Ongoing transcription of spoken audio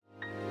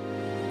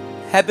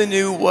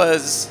Hebenu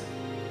was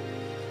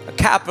a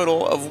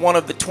capital of one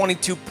of the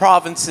 22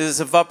 provinces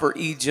of Upper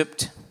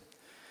Egypt,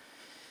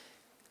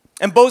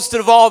 and boasted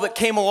of all that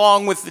came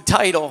along with the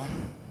title: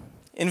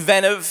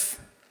 inventive,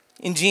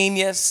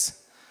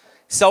 ingenious,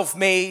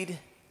 self-made.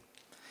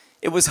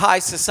 It was high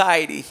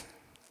society.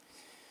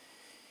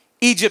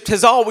 Egypt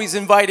has always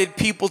invited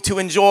people to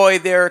enjoy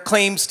their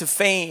claims to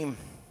fame.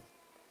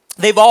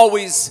 They've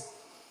always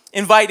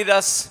invited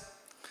us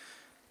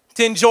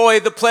to enjoy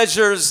the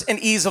pleasures and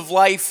ease of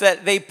life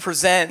that they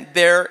present.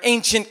 Their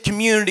ancient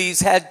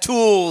communities had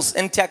tools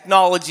and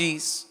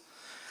technologies.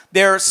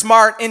 Their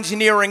smart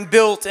engineering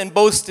built and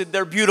boasted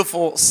their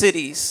beautiful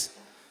cities.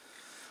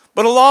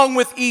 But along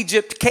with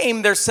Egypt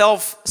came their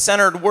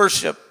self-centered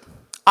worship,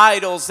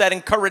 idols that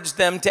encouraged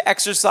them to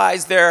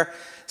exercise their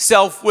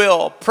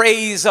self-will,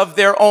 praise of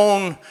their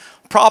own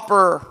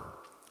proper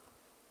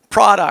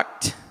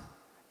product.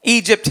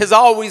 Egypt has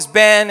always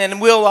been and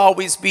will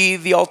always be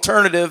the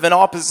alternative in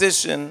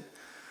opposition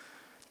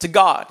to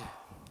God.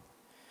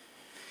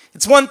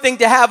 It's one thing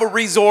to have a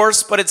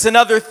resource, but it's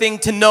another thing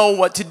to know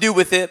what to do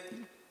with it.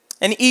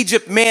 And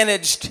Egypt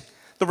managed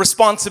the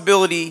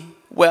responsibility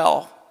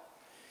well.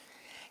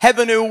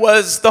 Hebenu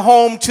was the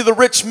home to the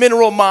rich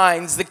mineral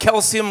mines. The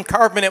calcium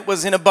carbonate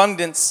was in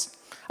abundance.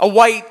 A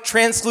white,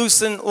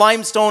 translucent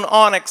limestone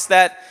onyx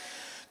that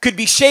could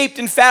be shaped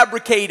and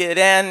fabricated,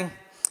 and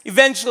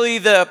eventually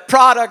the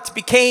product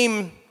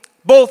became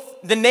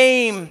both the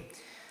name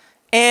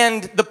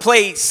and the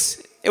place.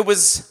 It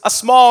was a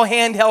small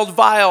handheld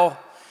vial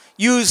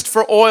used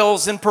for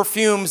oils and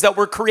perfumes that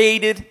were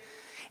created,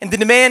 and the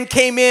demand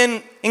came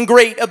in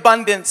great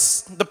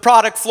abundance. The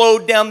product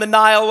flowed down the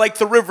Nile like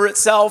the river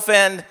itself,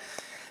 and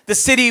the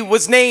city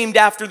was named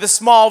after the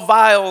small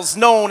vials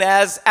known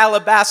as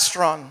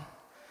Alabastron.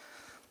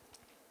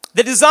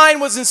 The design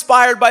was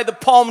inspired by the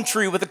palm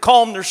tree with a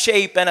columnar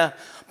shape and a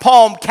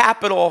palm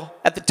capital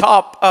at the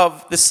top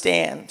of the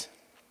stand.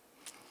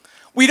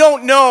 We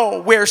don't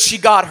know where she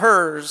got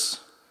hers,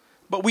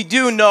 but we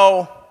do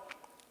know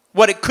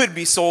what it could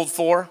be sold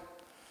for.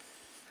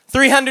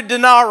 300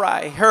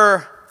 denarii.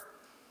 Her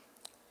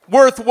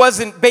worth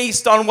wasn't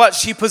based on what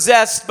she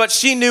possessed, but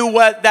she knew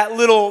what that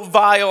little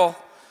vial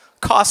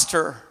cost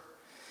her.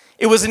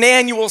 It was an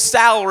annual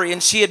salary,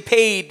 and she had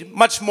paid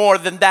much more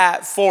than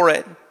that for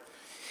it.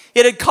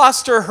 It had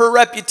cost her her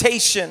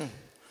reputation.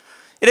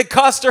 It had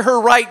cost her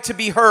her right to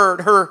be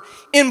heard. Her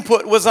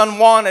input was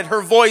unwanted.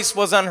 Her voice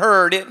was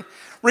unheard. It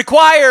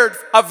required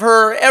of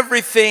her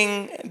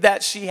everything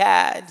that she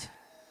had.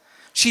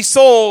 She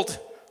sold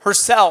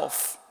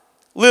herself,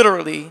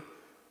 literally.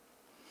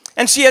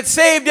 And she had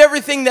saved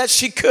everything that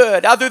she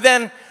could. Other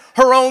than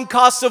her own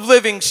cost of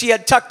living, she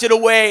had tucked it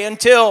away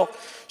until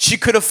she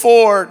could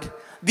afford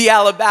the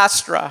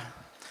alabastra.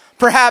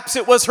 Perhaps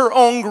it was her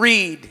own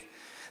greed.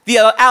 The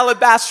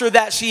alabaster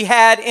that she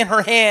had in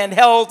her hand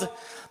held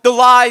the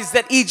lies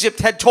that Egypt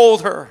had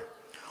told her.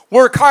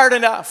 Work hard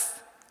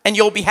enough and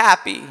you'll be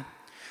happy.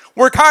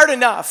 Work hard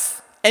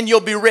enough and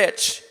you'll be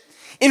rich.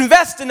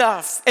 Invest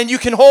enough and you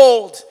can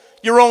hold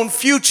your own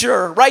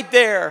future right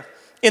there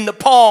in the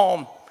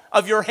palm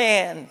of your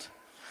hand.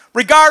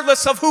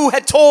 Regardless of who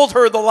had told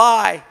her the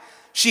lie,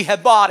 she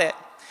had bought it.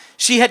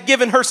 She had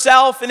given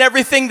herself and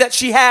everything that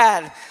she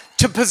had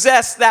to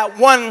possess that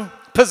one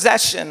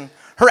possession,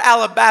 her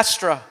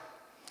alabastra.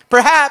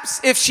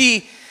 Perhaps if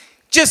she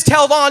just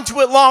held on to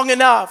it long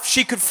enough,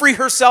 she could free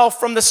herself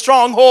from the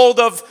stronghold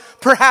of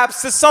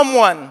perhaps the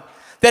someone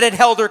that had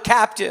held her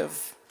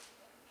captive.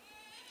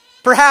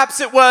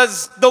 Perhaps it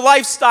was the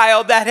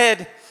lifestyle that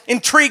had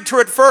intrigued her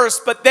at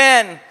first, but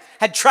then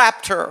had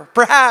trapped her.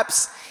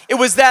 Perhaps it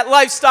was that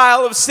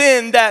lifestyle of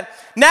sin that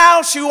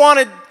now she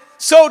wanted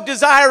so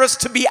desirous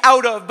to be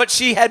out of, but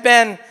she had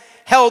been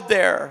held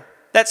there.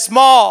 That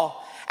small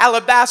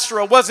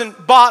alabastra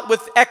wasn't bought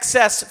with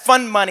excess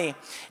fund money.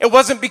 It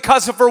wasn't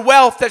because of her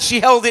wealth that she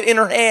held it in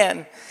her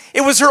hand.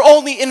 It was her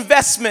only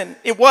investment.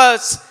 It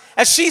was,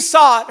 as she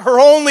saw it, her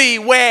only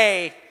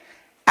way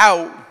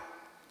out.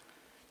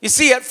 You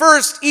see, at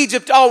first,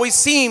 Egypt always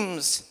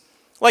seems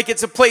like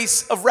it's a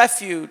place of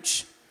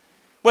refuge.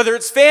 Whether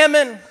it's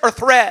famine or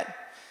threat,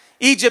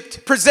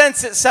 Egypt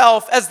presents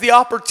itself as the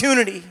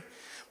opportunity.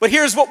 But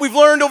here's what we've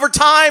learned over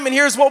time, and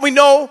here's what we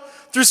know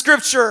through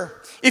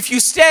Scripture. If you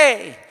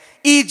stay,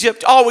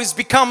 Egypt always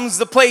becomes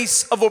the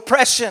place of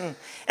oppression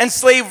and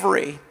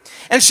slavery.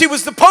 And she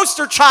was the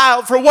poster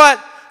child for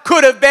what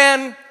could have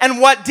been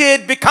and what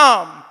did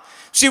become.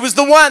 She was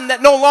the one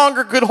that no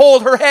longer could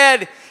hold her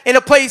head in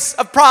a place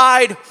of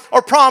pride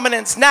or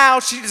prominence. Now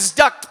she is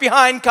ducked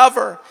behind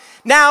cover.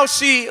 Now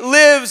she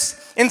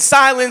lives in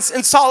silence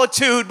and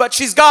solitude, but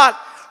she's got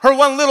her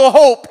one little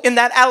hope in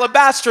that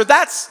alabaster.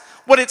 That's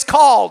what it's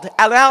called,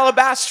 an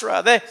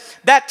alabastra.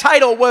 That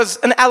title was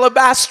an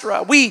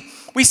alabastra. We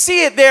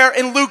see it there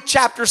in Luke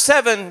chapter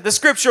 7. The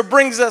scripture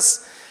brings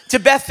us to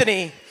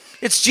Bethany.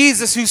 It's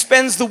Jesus who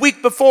spends the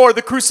week before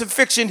the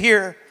crucifixion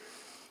here.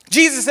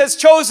 Jesus has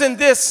chosen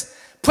this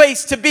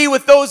place to be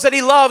with those that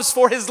he loves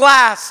for his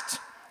last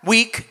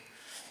week.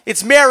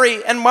 It's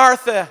Mary and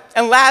Martha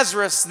and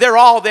Lazarus. They're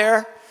all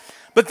there.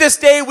 But this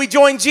day we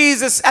join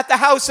Jesus at the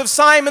house of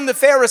Simon the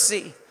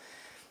Pharisee.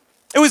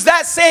 It was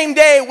that same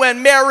day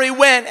when Mary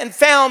went and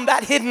found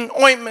that hidden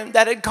ointment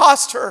that had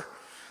cost her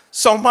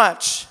so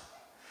much.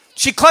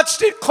 She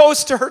clutched it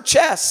close to her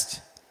chest.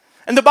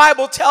 And the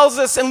Bible tells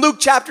us in Luke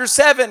chapter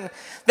 7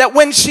 that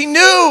when she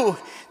knew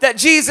that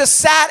Jesus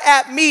sat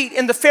at meat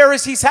in the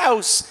Pharisee's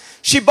house,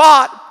 she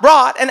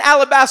brought an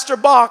alabaster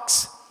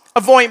box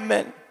of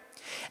ointment.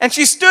 And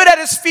she stood at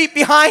his feet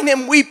behind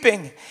him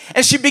weeping.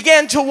 And she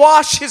began to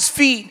wash his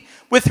feet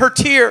with her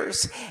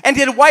tears, and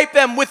did wipe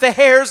them with the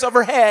hairs of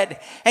her head,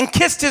 and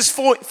kissed his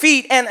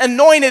feet and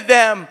anointed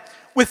them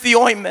with the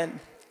ointment.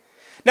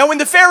 Now when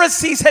the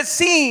Pharisees had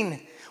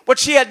seen what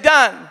she had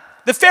done,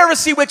 the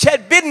Pharisee which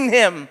had bidden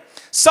him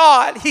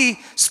saw it, he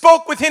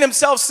spoke within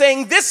himself,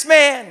 saying, "This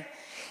man,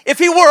 if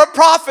he were a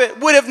prophet,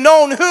 would have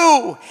known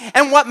who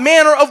and what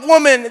manner of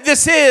woman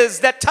this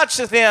is that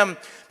toucheth him,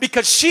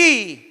 because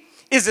she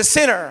is a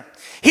sinner."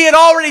 He had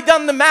already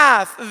done the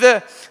math.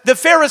 The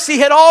Pharisee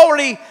had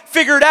already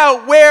figured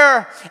out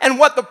where and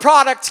what the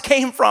product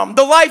came from,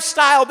 the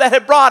lifestyle that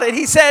had brought it.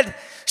 He said,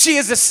 she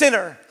is a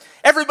sinner.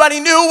 Everybody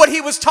knew what he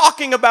was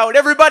talking about.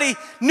 Everybody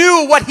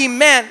knew what he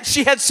meant.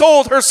 She had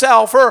sold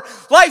herself. Her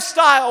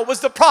lifestyle was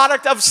the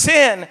product of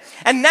sin.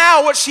 And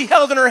now what she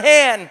held in her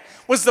hand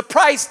was the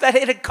price that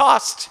it had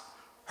cost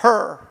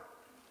her.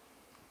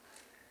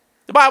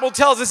 The Bible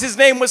tells us his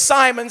name was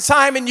Simon.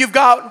 Simon, you've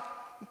got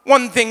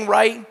one thing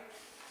right,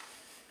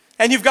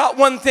 and you've got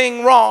one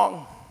thing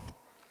wrong.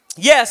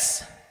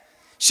 Yes,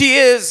 she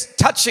is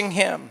touching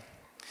him.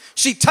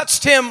 She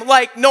touched him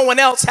like no one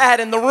else had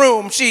in the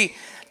room. She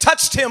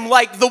touched him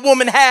like the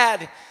woman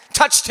had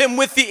touched him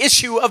with the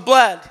issue of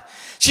blood.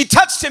 She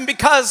touched him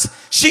because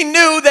she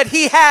knew that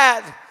he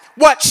had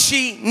what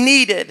she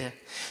needed.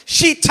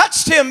 She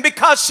touched him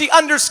because she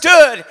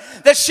understood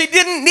that she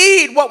didn't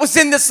need what was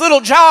in this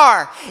little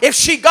jar if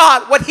she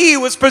got what he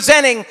was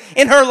presenting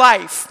in her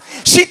life.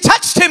 She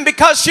touched him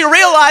because she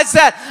realized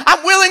that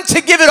I'm willing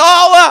to give it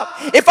all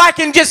up if I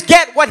can just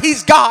get what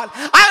he's got.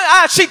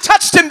 She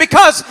touched him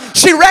because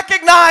she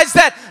recognized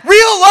that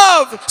real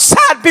love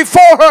sat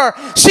before her.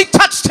 She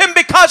touched him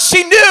because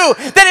she knew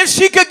that if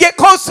she could get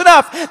close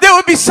enough, there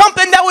would be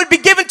something that would be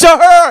given to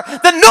her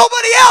that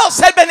nobody else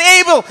had been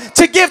able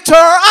to give to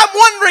her. I'm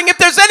wondering if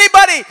there's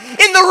anybody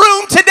in the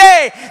room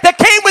today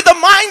that came with the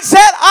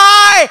mindset,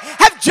 I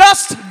have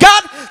just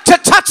got to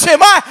touch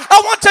him.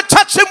 I want to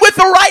touch him with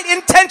the right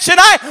intention.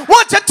 I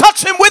want to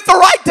touch him with the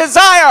right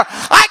desire.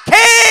 I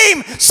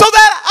came so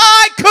that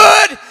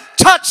I could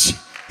touch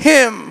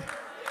him.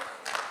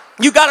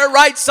 You got it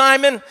right,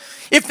 Simon.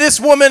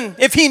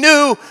 If he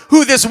knew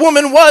who this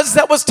woman was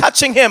that was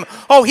touching him,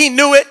 oh, he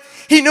knew it.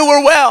 He knew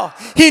her well.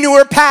 He knew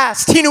her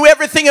past. He knew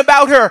everything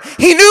about her.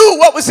 He knew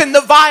what was in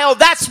the vial.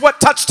 That's what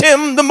touched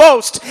him the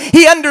most.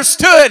 He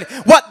understood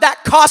what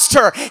that cost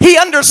her. He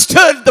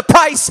understood the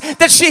price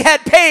that she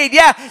had paid.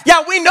 Yeah,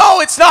 we know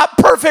it's not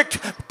a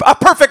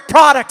perfect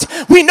product.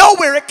 We know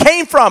where it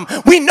came from.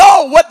 We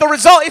know what the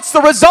result, it's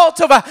the result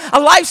of a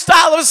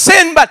lifestyle of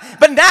sin,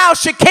 but now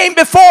she came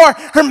before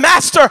her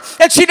master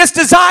and she just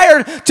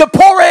desired to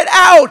pour it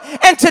out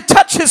and to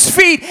touch his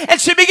feet, and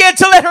she began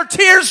to let her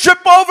tears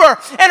drip over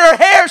and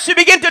her hair, she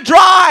began to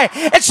dry,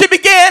 and she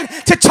began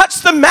to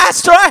touch the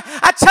master.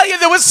 I tell you,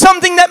 there was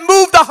something that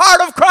moved the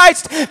heart of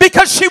Christ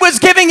because she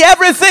was giving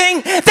everything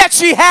that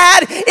she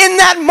had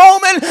in that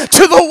moment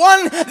to the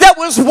one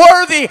that was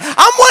worthy.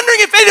 I'm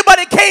wondering if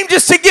anybody came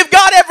just to give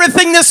God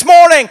everything this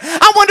morning.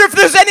 I wonder if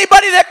there's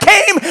anybody that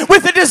came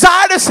with a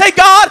desire to say,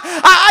 God,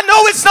 I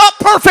know it's not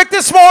perfect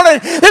this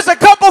morning. There's a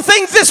couple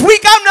things this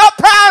week I'm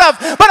not proud of,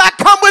 but I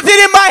come with it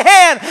in my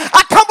hand.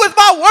 I come with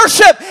my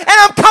worship, and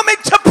I'm coming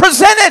to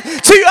present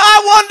it to you. I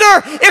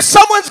wonder if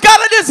someone's got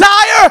a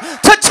desire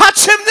to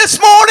touch him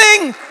this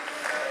morning.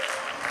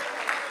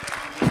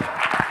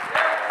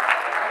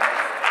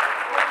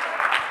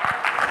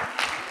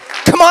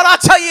 Come on, I'll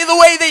tell you the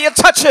way that you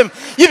touch him.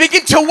 You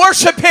begin to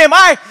worship him.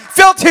 I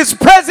felt his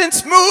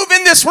presence move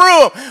in this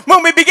room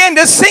when we began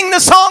to sing the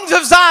songs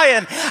of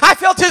Zion. I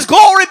felt his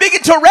glory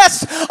begin to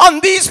rest on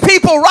these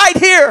people right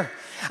here.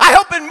 I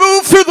hope it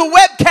moved through the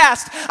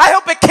webcast. I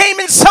hope it came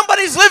in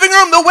somebody's living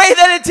room the way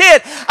that it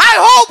did. I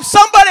hope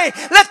somebody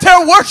let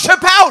their worship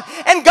out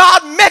and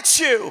God met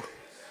you.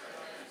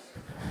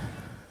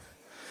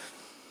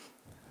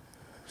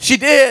 She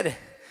did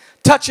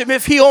touch him.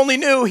 If he only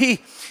knew, he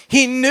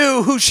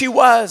knew who she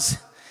was.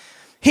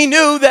 He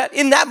knew that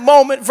in that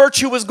moment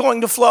virtue was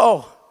going to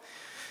flow.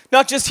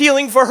 Not just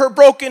healing for her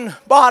broken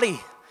body,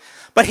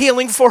 but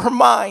healing for her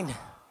mind.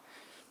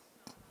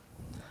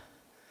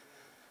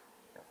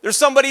 There's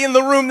somebody in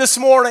the room this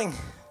morning,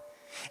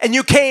 and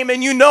you came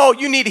and you know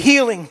you need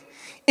healing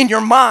in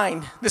your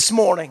mind this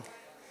morning.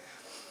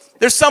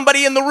 There's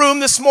somebody in the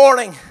room this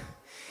morning.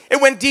 It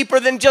went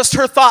deeper than just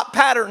her thought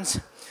patterns.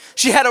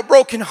 She had a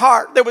broken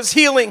heart. There was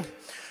healing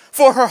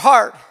for her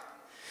heart.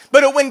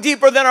 But it went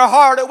deeper than her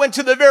heart. It went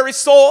to the very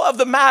soul of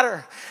the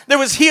matter. There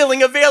was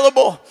healing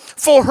available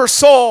for her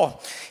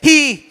soul.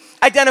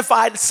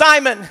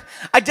 Simon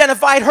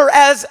identified her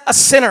as a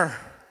sinner.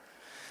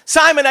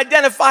 Simon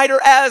identified her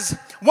as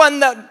one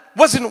that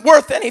wasn't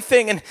worth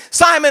anything. And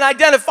Simon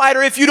identified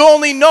her, if you'd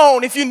only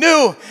known, if you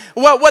knew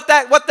what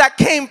that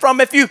came from,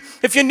 if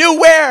you knew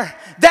where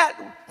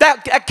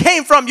that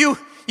came from, you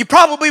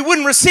probably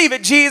wouldn't receive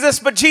it, Jesus.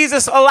 But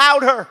Jesus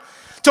allowed her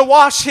to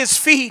wash his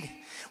feet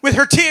with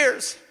her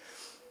tears.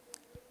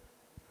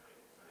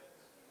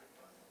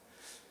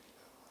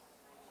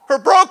 Her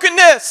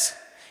brokenness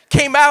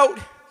came out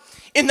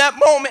in that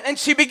moment, and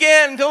she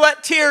began to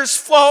let tears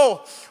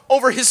flow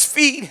over his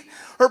feet.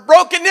 Her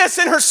brokenness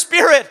in her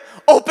spirit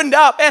opened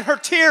up, and her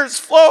tears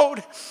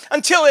flowed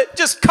until it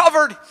just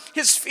covered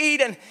his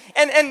feet.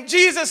 And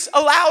Jesus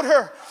allowed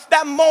her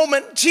that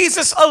moment.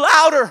 Jesus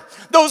allowed her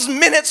those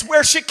minutes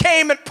where she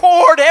came and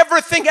poured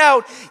everything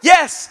out.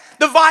 Yes,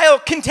 the vial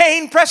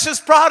contained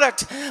precious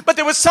product, but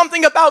there was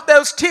something about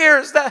those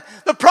tears,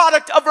 the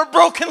product of her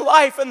broken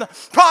life and the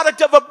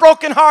product of a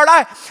broken heart.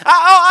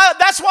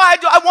 That's why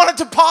I wanted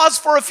to pause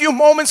for a few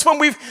moments when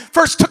we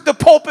first took the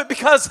pulpit,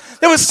 because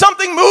there was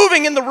something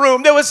moving in the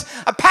room. There was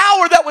a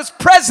power that was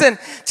present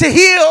to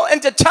heal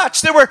and to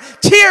touch. There were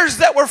tears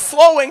that were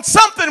flowing.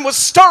 Something was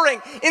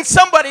stirring in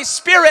somebody's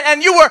spirit,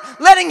 and you were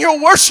letting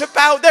your worship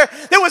out.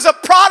 There was a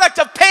product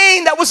of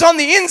pain that was on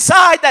the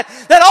inside that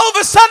all of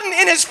a sudden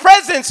in his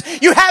presence,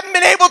 you haven't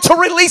been able to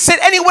release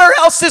it anywhere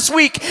else this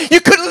week.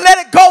 You couldn't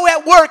let it go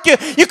at work.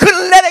 You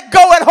couldn't let it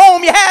go at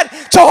home. You had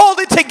to hold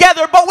it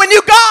together. But when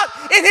you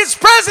got in his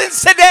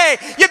presence today,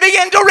 you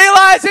begin to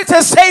realize it's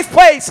a safe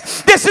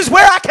place. This is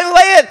where I can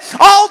lay it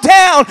all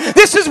down.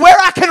 This is where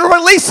I can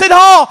release it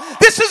all.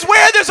 This is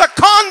where there's a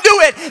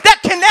conduit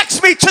that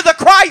connects me to the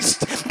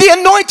Christ, the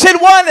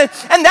anointed one.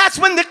 And that's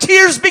when the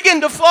tears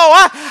begin to flow.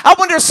 I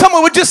wonder if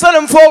someone would just let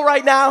them flow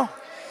right now.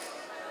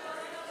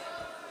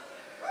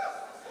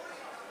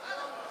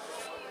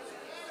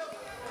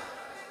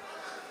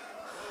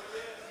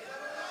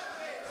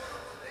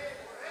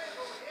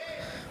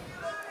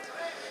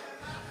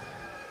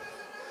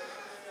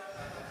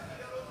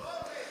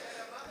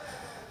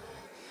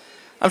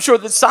 I'm sure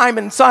that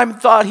Simon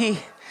thought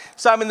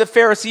Simon the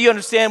Pharisee, you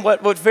understand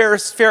what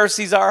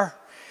Pharisees are?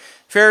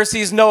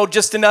 Pharisees know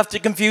just enough to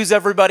confuse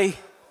everybody.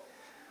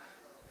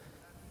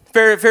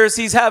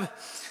 Pharisees have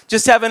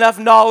enough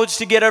knowledge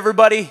to get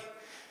everybody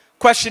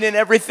questioning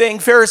everything.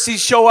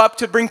 Pharisees show up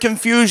to bring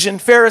confusion.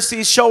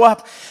 Pharisees show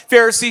up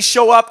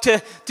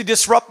to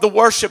disrupt the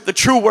worship, the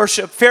true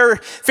worship.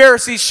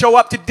 Pharisees show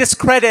up to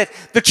discredit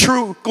the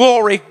true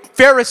glory.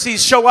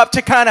 Pharisees show up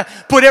to kind of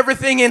put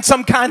everything in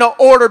some kind of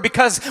order,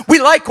 because we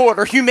like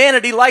order.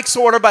 Humanity likes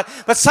order, but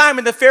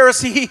Simon the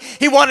Pharisee,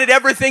 he wanted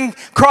everything,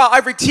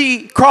 every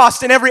T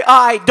crossed and every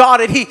I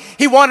dotted.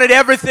 He wanted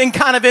everything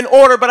kind of in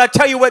order. But I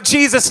tell you what,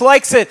 Jesus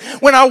likes it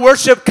when our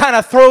worship kind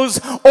of throws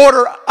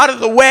order out of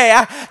the way.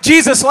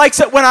 Jesus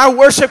likes it when our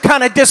worship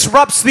kind of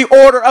disrupts the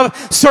order of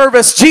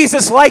service.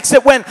 Jesus likes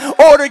it when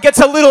order gets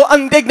a little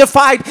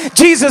undignified.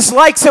 Jesus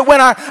likes it when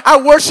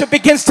our worship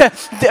begins to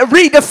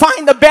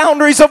redefine the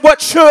boundaries of what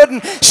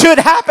should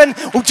happen.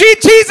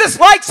 Jesus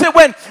likes it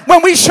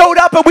when we showed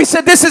up and we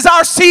said, this is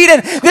our seat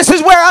and this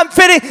is where I'm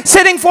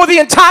sitting for the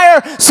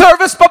entire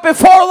service. But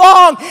before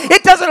long,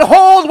 it doesn't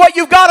hold what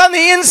you've got on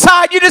the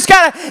inside. You just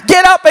gotta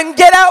get up and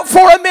get out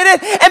for a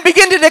minute and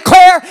begin to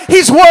declare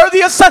he's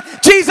worthy of son.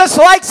 Jesus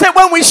likes it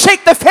when we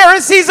shake the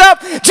Pharisees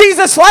up.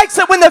 Jesus likes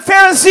it when the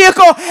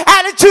Pharisaical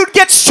attitude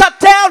gets shut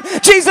down.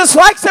 Jesus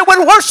likes it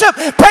when worship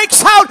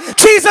breaks out.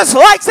 Jesus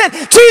likes it.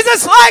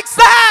 Jesus likes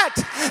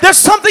that. There's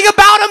something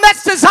about him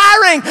that's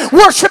desiring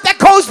worship that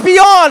goes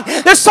beyond.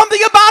 There's something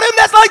about him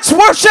that likes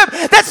worship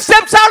that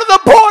steps out of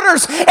the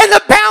borders and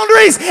the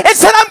boundaries and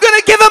said, I'm going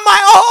to give him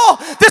my all.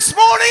 This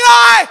morning,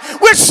 I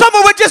wish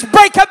someone would just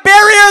break a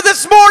barrier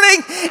this morning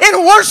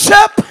in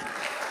worship.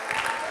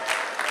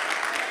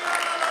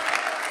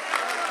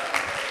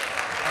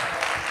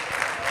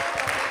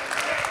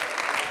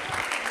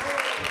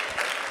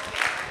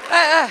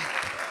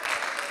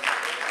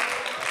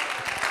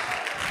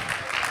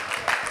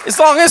 As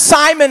long as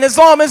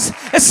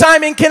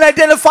Simon can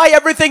identify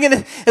everything,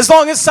 and as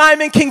long as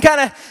Simon can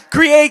kind of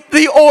create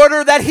the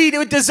order that he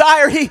would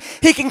desire, he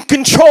can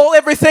control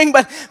everything.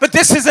 But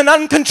this is an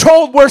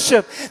uncontrolled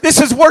worship. This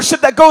is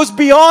worship that goes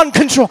beyond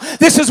control.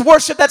 This is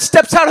worship that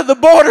steps out of the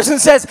borders and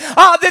says,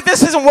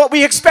 this isn't what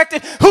we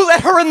expected. Who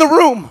let her in the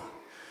room?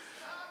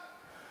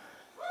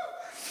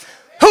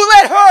 Who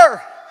let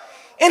her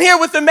in here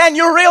with the men?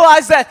 You'll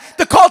realize that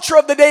the culture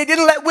of the day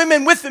didn't let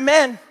women with the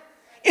men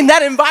in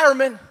that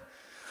environment.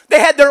 They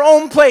had their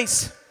own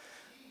place.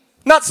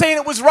 Not saying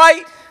it was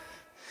right,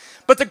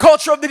 but the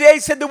culture of the day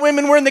said the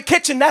women were in the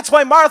kitchen. That's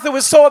why Martha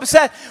was so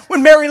upset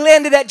when Mary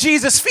landed at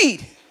Jesus'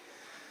 feet.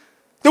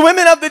 The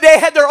women of the day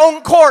had their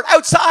own court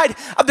outside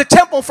of the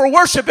temple for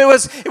worship. It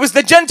was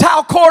the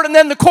Gentile court and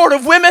then the court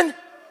of women.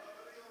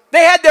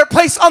 They had their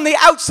place on the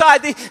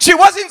outside. She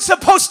wasn't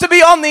supposed to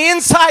be on the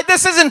inside.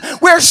 This isn't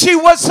where she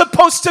was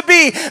supposed to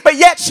be. But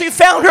yet she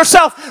found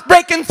herself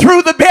breaking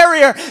through the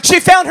barrier. She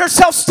found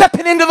herself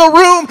stepping into the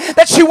room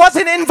that she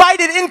wasn't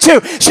invited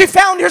into. She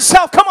found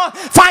herself,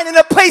 finding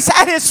a place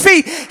at his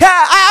feet.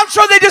 I'm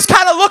sure they just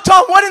kind of looked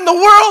on, what in the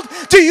world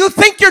do you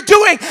think you're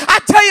doing? I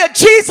tell you,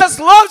 Jesus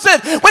loves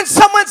it when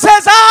someone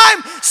says,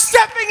 I'm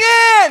stepping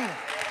in.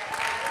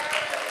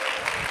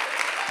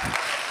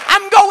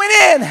 I'm going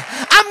in.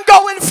 I'm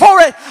going for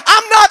it.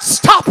 I'm not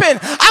stopping.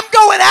 I'm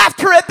going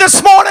after it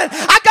this morning.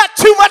 I got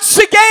too much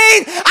to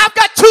gain. I've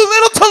got too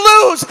little to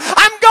lose.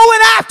 I'm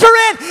going after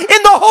it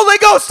in the Holy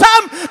Ghost.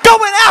 I'm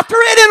going after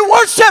it in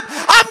worship.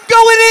 I'm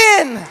going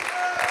in.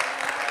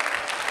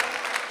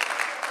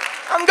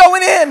 I'm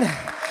going in.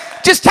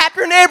 Just tap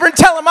your neighbor and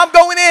tell him, I'm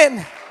going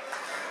in.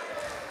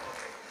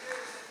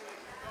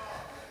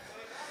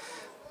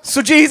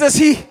 So Jesus,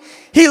 he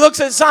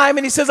looks at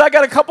Simon. He says, I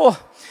got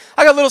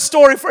a little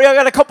story for you. I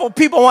got a couple of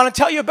people I want to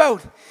tell you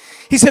about.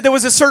 He said there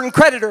was a certain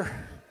creditor,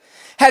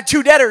 had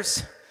two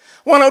debtors.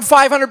 One owed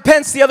 500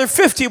 pence, the other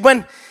 50.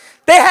 When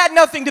they had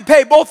nothing to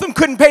pay, both of them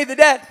couldn't pay the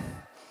debt.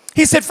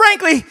 He said,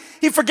 frankly,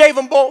 he forgave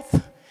them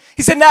both.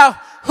 He said, now,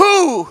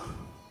 who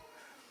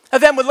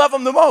of them would love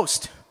him the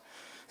most?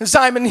 And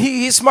Simon,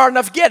 he's smart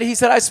enough to get it. He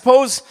said, I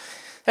suppose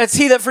that's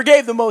he that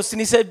forgave the most. And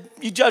he said,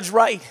 you judge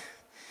right.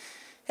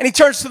 And he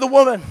turns to the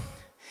woman.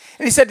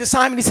 And he said to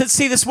Simon, he said,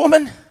 see this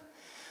woman?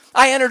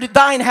 I entered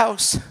thine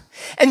house,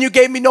 and you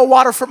gave me no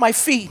water for my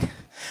feet.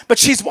 But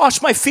she's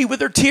washed my feet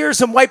with her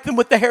tears and wiped them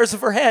with the hairs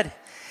of her head.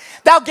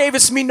 Thou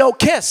gavest me no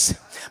kiss.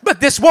 But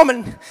this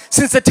woman,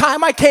 since the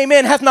time I came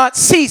in, hath not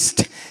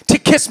ceased to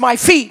kiss my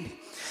feet.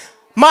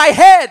 My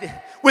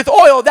head with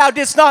oil thou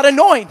didst not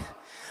anoint.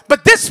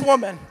 But this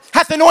woman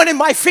hath anointed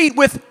my feet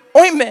with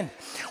ointment.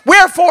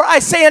 Wherefore I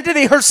say unto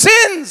thee, her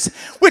sins,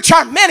 which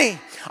are many,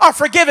 are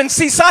forgiven.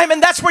 See, Simon,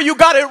 that's where you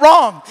got it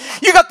wrong.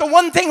 You got the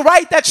one thing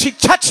right, that she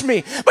touched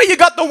me, but you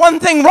got the one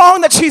thing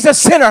wrong, that she's a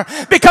sinner,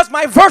 because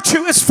my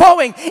virtue is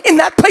flowing in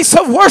that place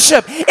of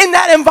worship, in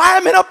that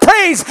environment of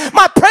praise.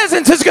 My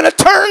presence is going to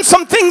turn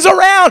some things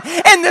around,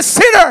 and the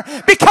sinner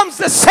becomes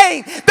the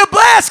saint. The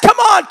blessed,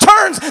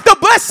 turns. The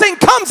blessing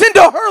comes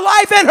into her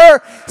life, and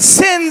her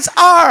sins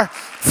are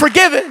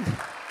forgiven.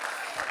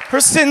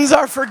 Her sins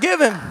are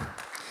forgiven.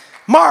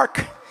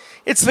 Mark.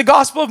 It's the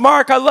Gospel of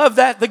Mark. I love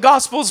that. The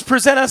Gospels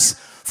present us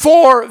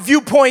 4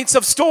 viewpoints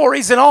of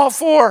stories, and all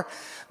 4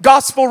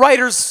 Gospel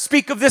writers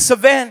speak of this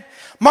event.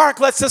 Mark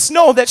lets us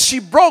know that she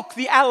broke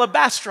the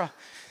alabaster.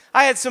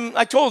 I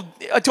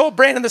told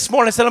Brandon this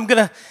morning, I said, I'm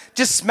going to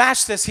just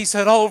smash this. He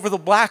said, all over the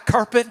black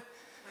carpet.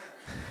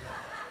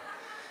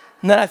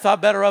 And then I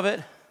thought better of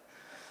it.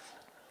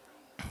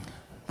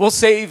 We'll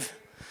save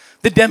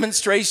the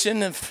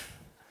demonstration of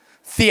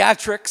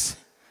theatrics.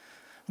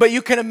 But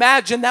you can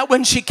imagine that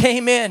when she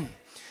came in,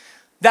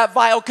 that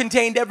vial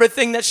contained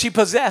everything that she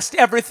possessed,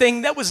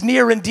 everything that was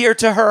near and dear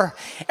to her,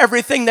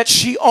 everything that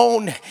she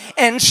owned,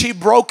 and she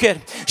broke it.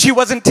 She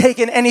wasn't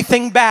taking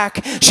anything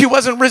back. She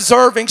wasn't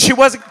reserving. She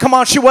wasn't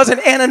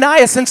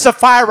Ananias and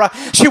Sapphira.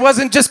 She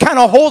wasn't just kind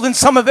of holding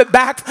some of it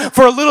back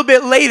for a little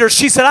bit later.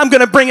 She said, I'm going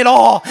to bring it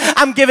all.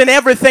 I'm giving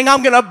everything.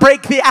 I'm going to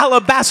break the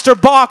alabaster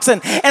box,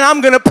 and I'm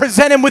going to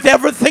present him with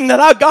everything that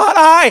I got.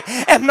 I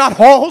am not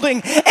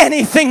holding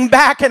anything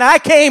back. And I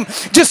came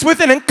just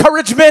with an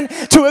encouragement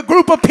to a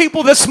group of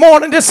people this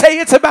morning to say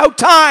it's about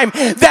time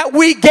that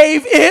we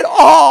gave it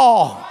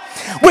all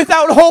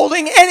without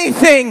holding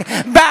anything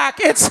back.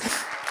 The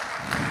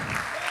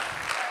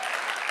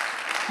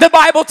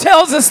Bible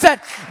tells us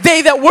that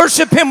they that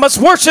worship him must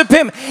worship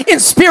him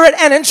in spirit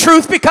and in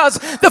truth, because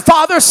the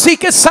Father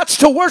seeketh such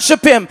to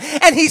worship him.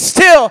 And he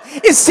still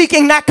is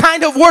seeking that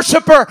kind of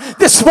worshiper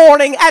this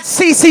morning at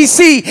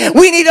CCC.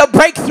 We need a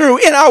breakthrough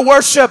in our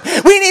worship.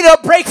 We need a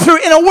breakthrough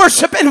in a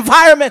worship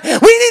environment. We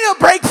need a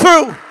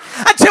breakthrough.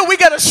 Until we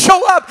got to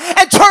show up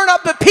and turn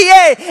up the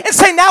PA and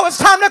say, now it's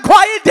time to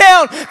quiet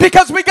down,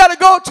 because we got to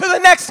go to the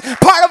next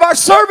part of our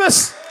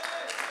service.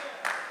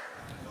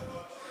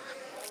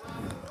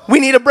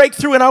 We need a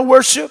breakthrough in our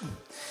worship.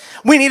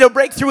 We need a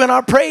breakthrough in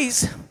our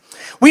praise.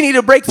 We need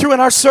a breakthrough in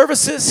our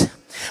services.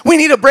 We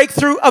need a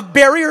breakthrough of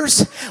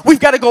barriers. We've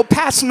got to go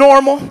past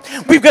normal.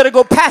 We've got to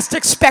go past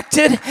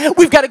expected.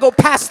 We've got to go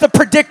past the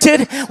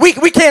predicted.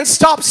 We can't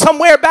stop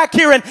somewhere back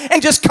here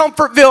and just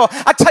Comfortville.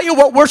 I tell you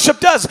what worship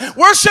does.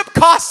 Worship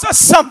costs us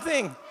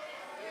something.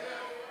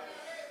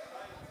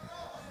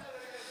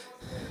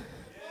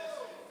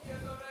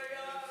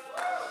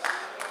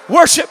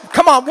 Worship,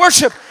 come on,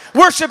 worship.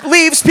 Worship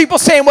leaves people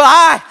saying, well,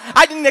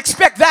 I didn't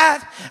expect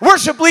that.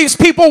 Worship leaves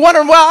people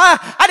wondering, well,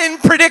 I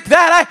didn't predict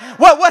that.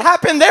 What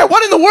happened there?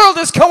 What in the world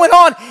is going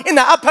on in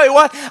that?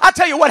 I'll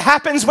tell you what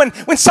happens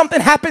when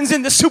something happens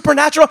in the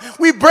supernatural.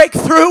 We break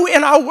through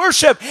in our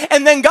worship,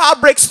 and then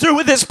God breaks through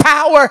with his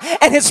power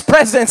and his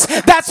presence.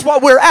 That's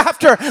what we're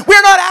after.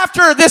 We're not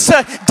after this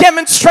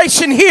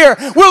demonstration here.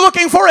 We're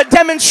looking for a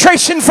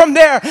demonstration from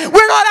there.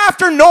 We're not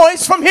after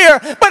noise from here,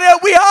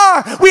 but we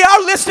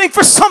are listening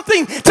for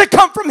something to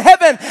come from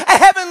heaven, a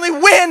heavenly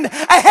wind,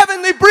 a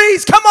heavenly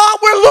breeze. Come on,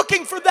 we're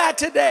looking for that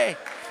today.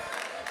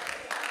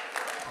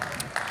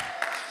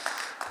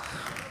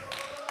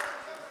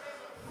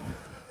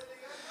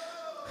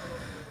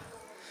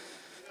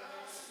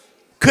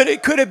 Could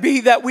it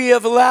be that we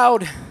have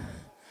allowed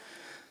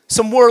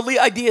some worldly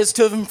ideas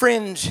to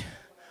infringe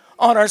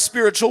on our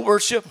spiritual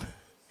worship?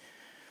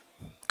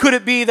 Could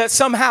it be that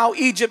somehow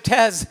Egypt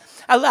has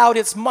allowed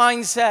its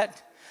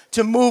mindset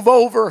to move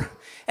over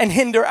and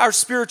hinder our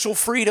spiritual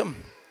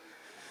freedom?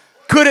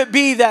 Could it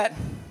be that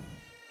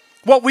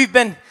what we've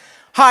been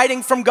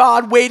hiding from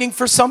God, waiting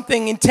for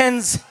something,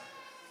 intends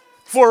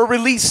for a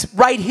release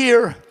right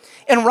here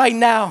and right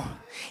now?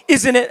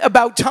 Isn't it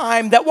about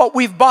time that what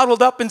we've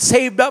bottled up and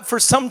saved up for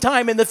some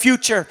time in the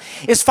future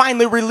is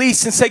finally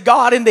released and say,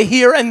 God, in the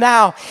here and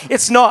now,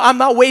 I'm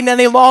not waiting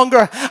any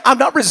longer. I'm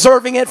not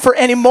reserving it for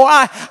anymore.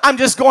 I'm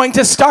just going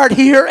to start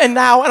here and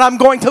now, and I'm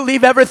going to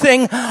leave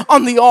everything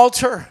on the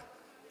altar.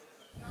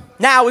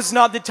 Now is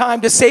not the time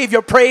to save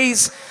your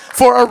praise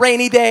for a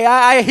rainy day.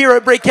 I hear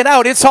it breaking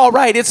out. It's all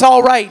right. It's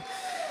all right.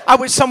 I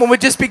wish someone would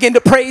just begin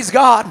to praise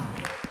God.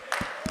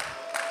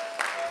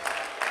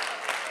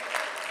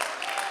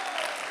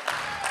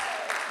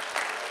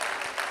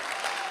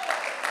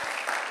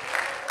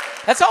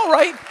 That's all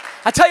right.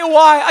 I tell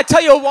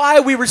you why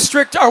we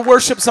restrict our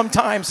worship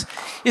sometimes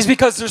is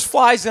because there's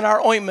flies in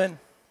our ointment.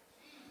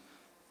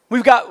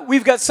 We've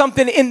got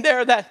something in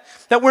there that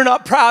we're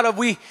not proud of.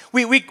 We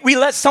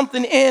let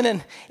something in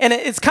and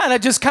it's kind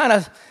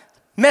of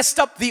messed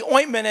up the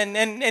ointment,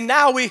 and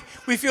now we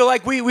feel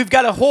like we've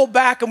got to hold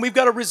back and we've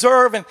got to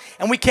reserve and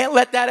we can't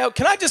let that out.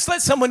 Can I just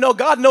let someone know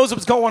God knows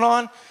what's going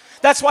on?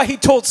 That's why he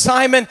told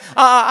Simon,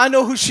 I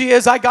know who she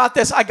is. I got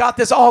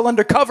this all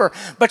undercover,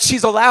 but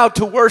she's allowed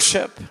to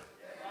worship.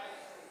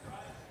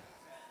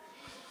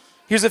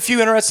 Here's a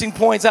few interesting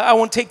points. I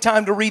won't take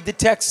time to read the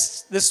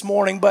text this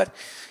morning, but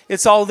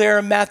it's all there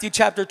in Matthew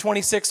chapter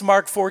 26,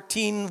 Mark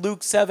 14,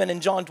 Luke 7, and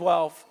John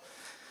 12.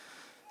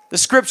 The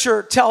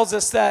scripture tells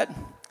us that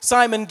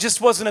Simon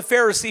just wasn't a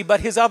Pharisee, but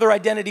his other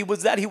identity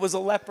was that he was a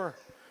leper.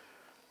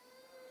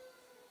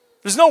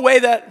 There's no way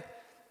that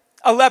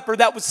a leper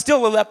that was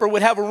still a leper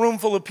would have a room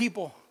full of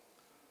people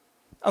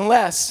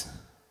unless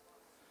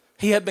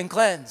he had been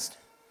cleansed.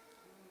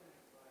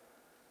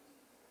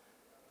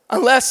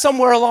 Unless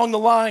somewhere along the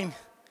line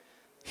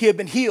he had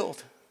been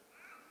healed.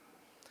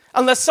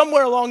 Unless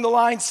somewhere along the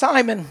line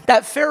Simon,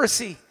 that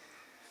Pharisee,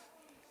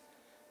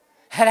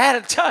 had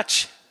a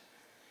touch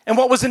and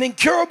what was an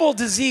incurable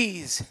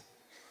disease.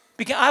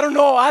 I don't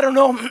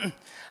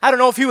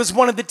know if he was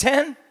one of the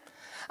 10.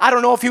 I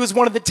don't know if he was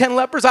one of the 10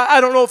 lepers. I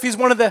don't know if he's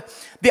one of the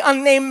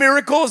unnamed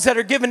miracles that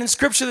are given in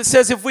Scripture that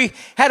says if we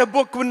had a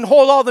book, wouldn't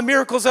hold all the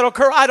miracles that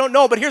occur. I don't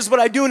know, but here's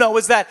what I do know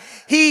is that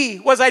he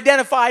was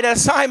identified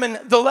as Simon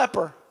the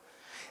leper.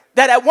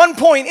 That at one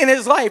point in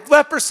his life,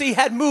 leprosy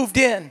had moved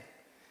in.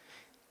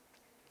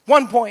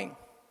 One point.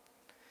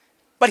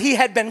 But he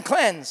had been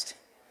cleansed.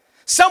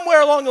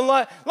 Somewhere along the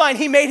line,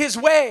 he made his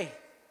way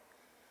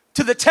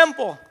to the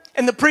temple,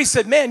 and the priest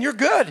said, man, you're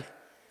good.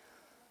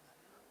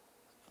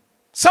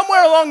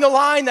 Somewhere along the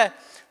line that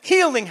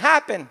healing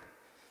happened.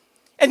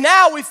 And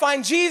now we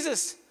find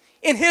Jesus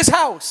in his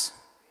house.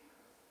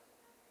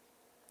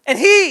 And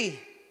he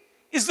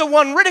is the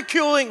one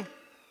ridiculing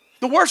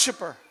the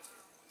worshiper.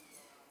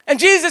 And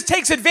Jesus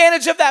takes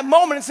advantage of that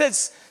moment and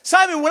says,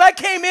 Simon, when I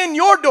came in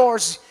your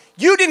doors,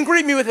 you didn't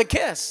greet me with a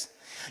kiss.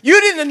 You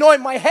didn't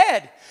anoint my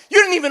head. You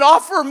didn't even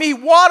offer me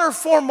water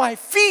for my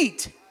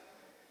feet.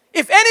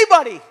 If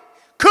anybody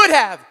could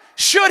have,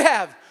 should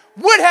have,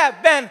 would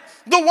have been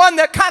the one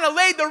that kind of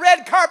laid the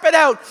red carpet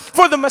out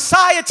for the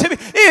Messiah to be.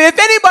 If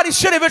anybody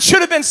should have, it should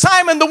have been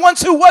Simon, the one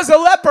who was a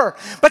leper.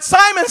 But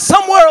Simon,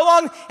 somewhere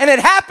along, and it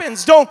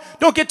happens. Don't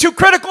get too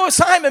critical of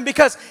Simon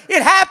because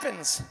it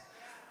happens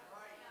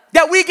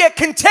that we get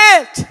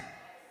content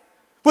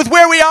with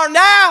where we are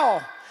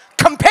now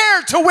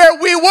compared to where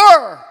we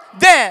were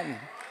then.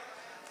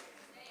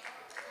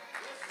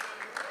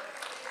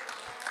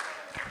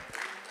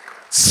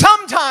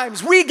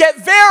 Sometimes we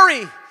get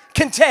very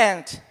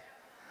content.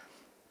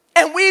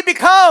 And we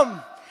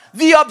become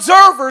the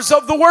observers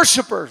of the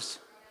worshipers.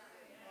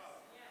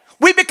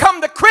 We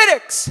become the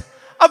critics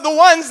of the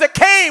ones that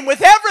came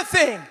with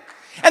everything.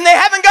 And they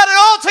haven't got it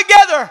all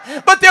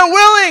together, but they're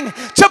willing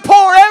to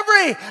pour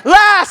every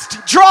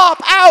last drop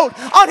out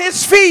on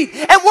his feet.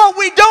 And what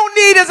we don't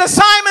need is a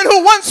Simon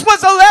who once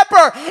was a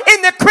leper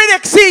in the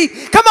critic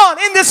seat. Come on,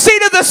 in the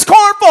seat of the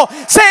scornful,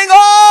 saying,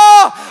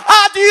 oh,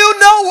 do you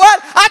know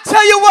what? I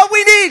tell you what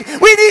we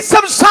need. We need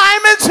some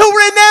Simons who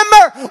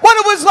remember what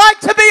it was like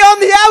to be on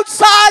the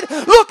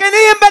outside looking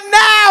in, but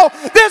now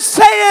they're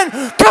saying,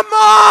 come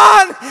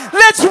on,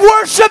 let's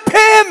worship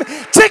him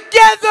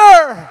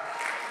together.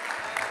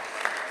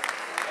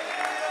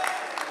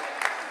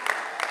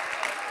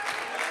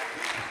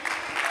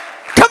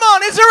 Come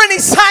on, is there any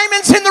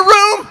Simons in the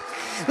room?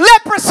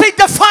 Leprosy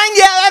defined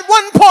you at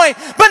one point,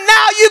 but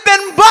now you've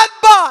been blood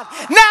bought.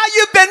 Now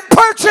you've been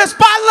purchased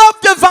by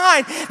love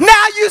divine.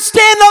 Now you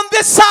stand on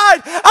this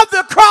side of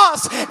the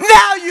cross.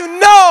 Now you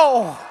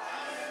know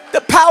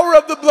the power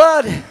of the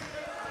blood.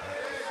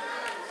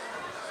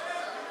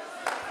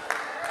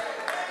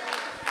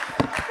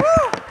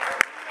 Woo.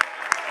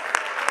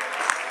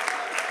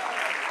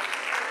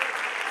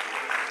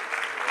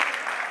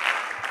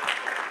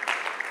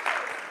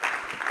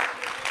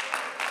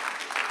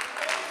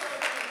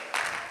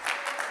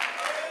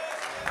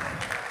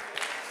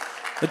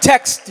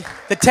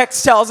 The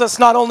text tells us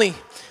not only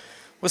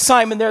was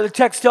Simon there, the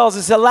text tells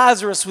us that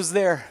Lazarus was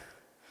there.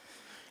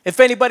 If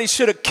anybody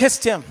should have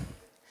kissed him,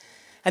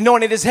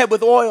 anointed his head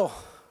with oil,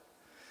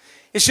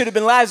 it should have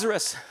been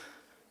Lazarus.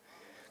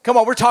 Come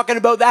on, we're talking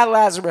about that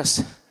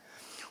Lazarus.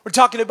 We're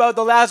talking about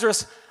the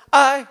Lazarus,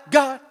 I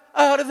got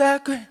out of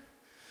that grave.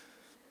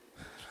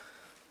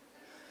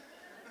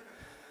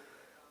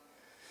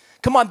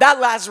 Come on, that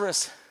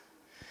Lazarus,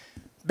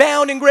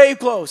 bound in grave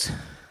clothes,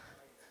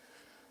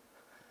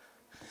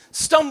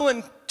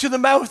 stumbling to the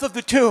mouth of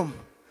the tomb.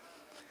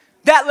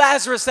 That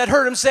Lazarus that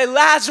heard him say,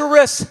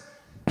 Lazarus,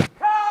 come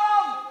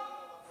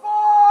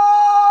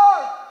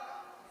forth.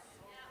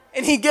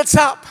 And he gets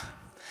up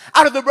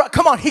out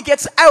of he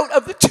gets out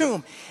of the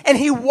tomb and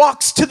he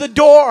walks to the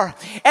door,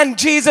 and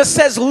Jesus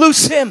says,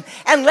 loose him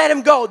and let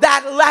him go.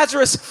 That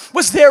Lazarus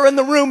was there in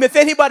the room. If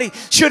anybody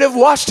should have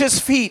washed his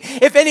feet,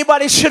 if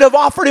anybody should have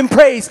offered him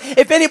praise,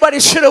 if anybody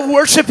should have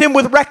worshiped him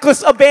with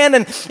reckless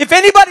abandon, if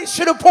anybody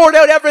should have poured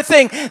out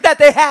everything that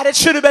they had, it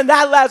should have been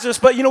that Lazarus.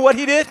 But you know what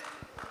he did?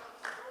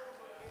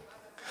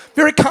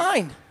 Very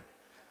kind,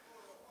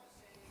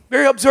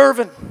 very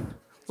observant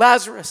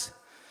Lazarus.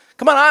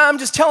 Come on, I'm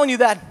just telling you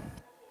that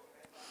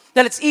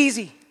it's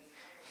easy.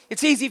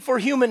 It's easy for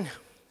human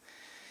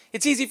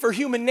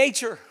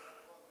nature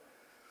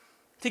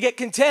to get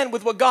content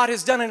with what God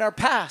has done in our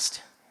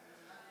past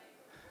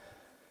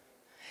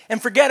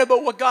and forget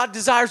about what God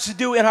desires to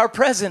do in our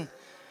present.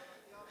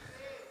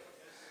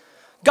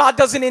 God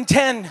doesn't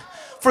intend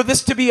for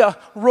this to be a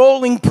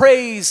rolling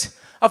praise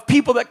of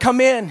people that come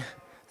in.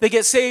 They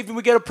get saved and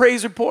we get a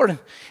praise report, and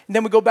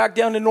then we go back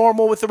down to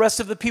normal with the rest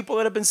of the people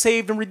that have been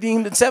saved and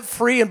redeemed and set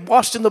free and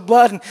washed in the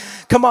blood. And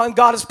come on,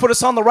 God has put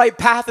us on the right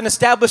path and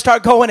established our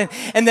going,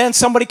 and then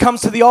somebody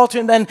comes to the altar,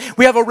 and then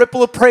we have a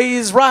ripple of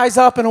praise rise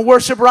up and a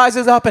worship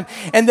rises up,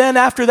 and then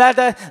after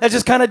that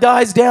just kind of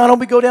dies down, and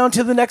we go down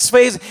to the next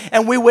phase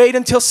and we wait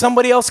until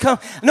somebody else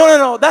comes.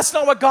 No, that's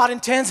not what God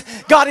intends.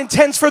 God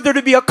intends for there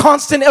to be a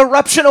constant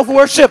eruption of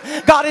worship.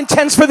 God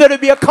intends for there to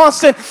be a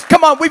constant,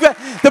 come on,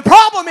 the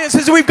problem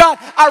is we've got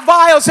our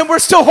vials and we're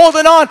still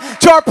holding on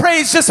to our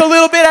praise just a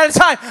little bit at a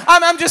time.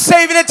 I'm just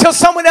saving it till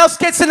someone else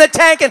gets in the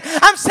tank, and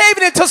I'm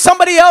saving it till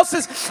somebody else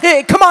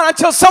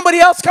until somebody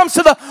else comes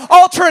to the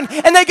altar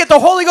and they get the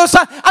Holy Ghost.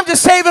 I'm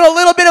just saving a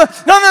little bit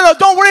of, no,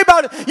 don't worry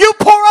about it. You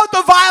pour out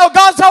the vial,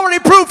 God's already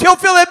proved he'll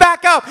fill it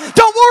back up.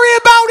 Don't worry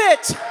about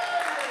it.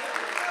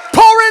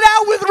 Pour it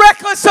out with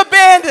reckless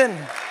abandon.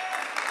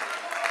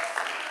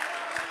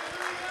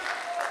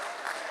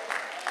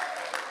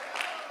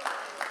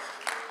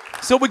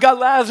 So we got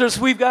Lazarus,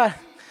 we've got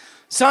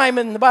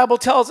Simon. The Bible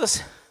tells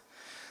us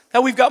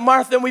that we've got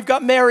Martha and we've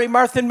got Mary.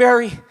 Martha and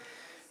Mary,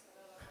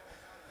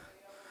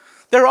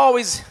 they're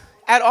always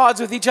at odds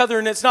with each other,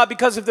 and it's not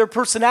because of their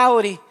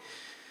personality.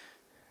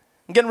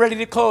 I'm getting ready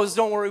to close,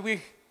 don't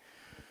worry.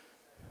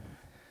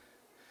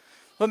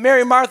 But Mary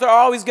and Martha are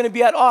always going to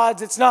be at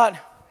odds. It's not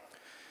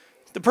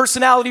the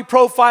personality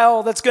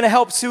profile that's going to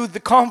help soothe the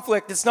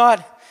conflict. It's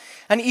not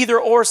an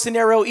either-or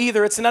scenario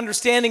either. It's an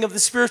understanding of the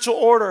spiritual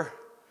order.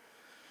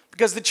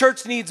 Because the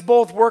church needs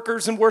both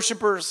workers and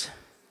worshipers.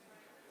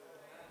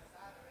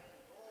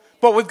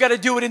 But we've got to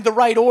do it in the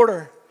right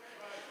order.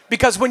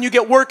 Because when you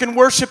get work and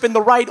worship in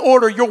the right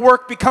order, your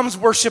work becomes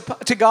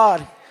worship to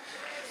God.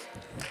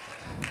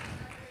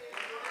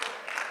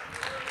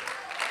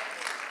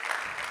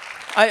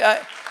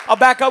 I'll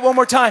back up one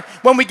more time.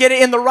 When we get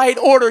it in the right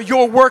order,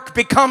 your work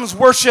becomes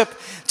worship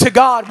to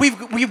God.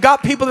 We've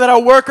got people that are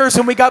workers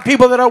and we got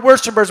people that are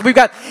worshipers. We've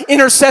got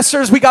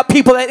intercessors. We got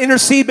people that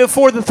intercede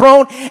before the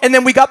throne, and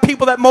then we got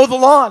people that mow the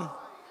lawn.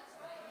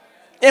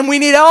 And we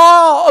need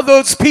all of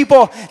those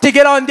people to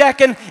get on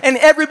deck and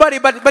everybody.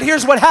 But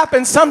here's what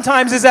happens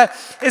sometimes is that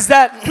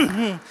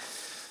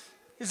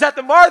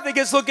the Martha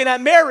gets looking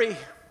at Mary,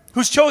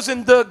 who's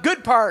chosen the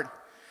good part,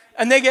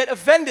 and they get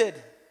offended.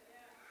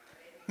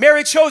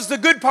 Mary chose the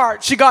good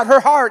part. She got her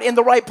heart in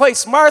the right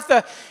place.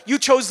 Martha, you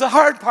chose the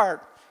hard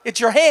part. It's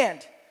your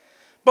hand.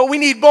 But we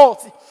need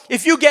both.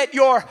 If you get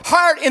your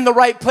heart in the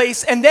right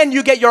place and then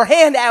you get your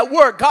hand at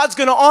work, God's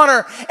going to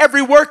honor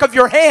every work of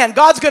your hand.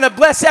 God's going to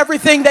bless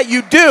everything that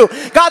you do.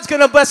 God's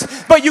going to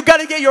bless, but you got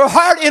to get your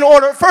heart in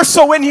order first.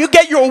 So when you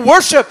get your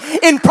worship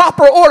in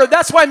proper order,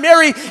 that's why,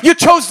 Mary, you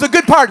chose the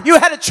good part. You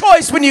had a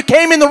choice when you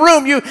came in the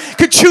room. You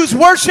could choose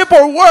worship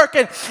or work.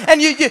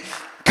 And you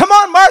come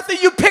on, Martha,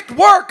 you picked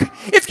work.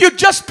 If you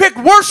just picked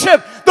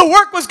worship, the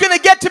work was going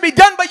to get to be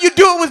done, but you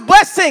do it with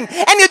blessing,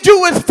 and you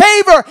do it with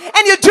favor,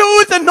 and you do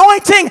it with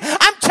anointing.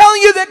 I'm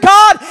telling you that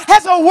God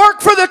has a work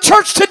for the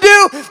church to do,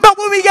 but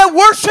when we get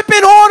worship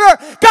in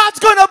order, God's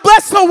going to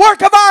bless the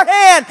work of our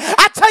hand.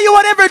 I tell you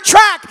what, every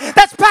track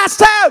that's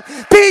passed out,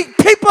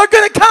 people are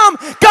going to come.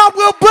 God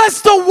will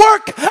bless the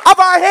work of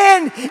our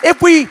hand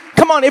if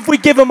we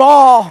give him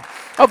all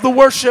of the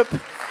worship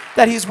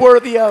that he's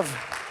worthy of.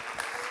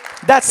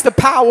 That's the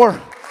power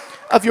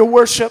of your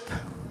worship.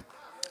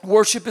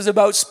 Worship is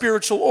about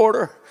spiritual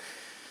order.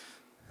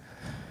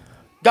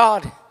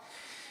 God,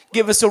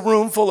 give us a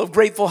room full of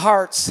grateful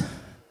hearts.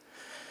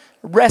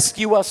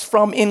 Rescue us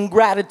from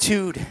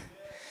ingratitude.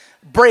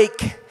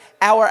 Break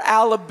our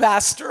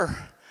alabaster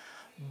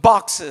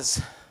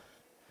boxes.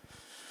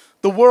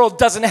 The world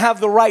doesn't have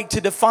the right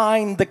to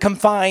define the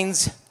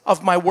confines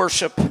of my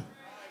worship.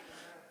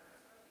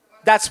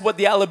 That's what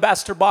the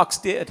alabaster box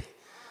did.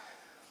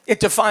 It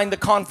defined the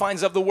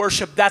confines of the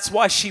worship. That's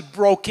why she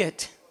broke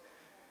it.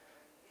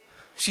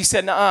 She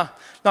said, "Nah,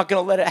 not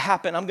going to let it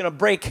happen. I'm going to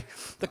break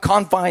the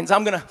confines.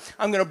 I'm going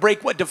to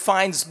break what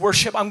defines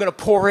worship. I'm going to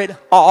pour it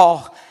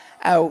all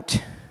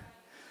out."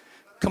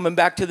 Coming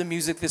back to the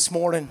music this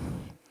morning.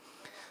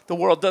 The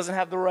world doesn't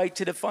have the right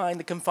to define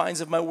the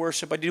confines of my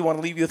worship. I do want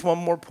to leave you with one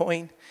more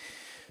point.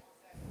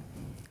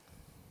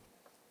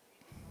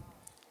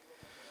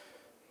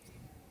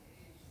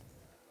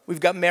 We've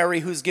got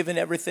Mary who's given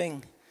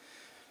everything.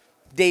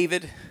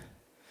 David,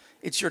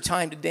 it's your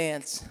time to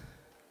dance.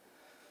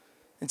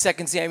 In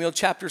 2 Samuel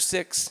chapter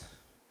 6,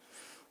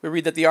 we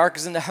read that the ark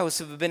is in the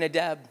house of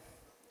Abinadab.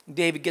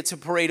 David gets a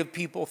parade of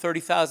people,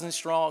 30,000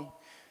 strong.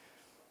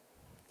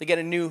 They get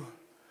a new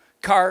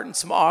cart and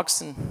some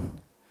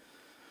oxen.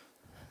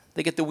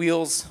 They get the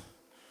wheels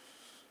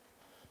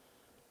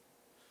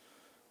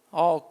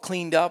all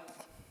cleaned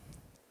up.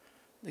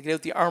 They get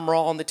out the armor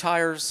all on the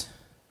tires.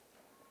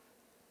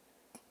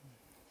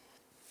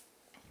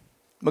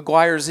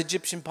 McGuire's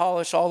Egyptian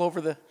polish all over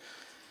the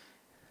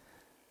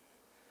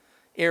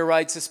air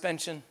ride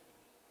suspension.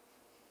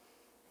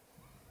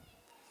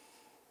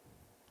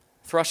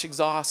 Thrush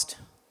exhaust.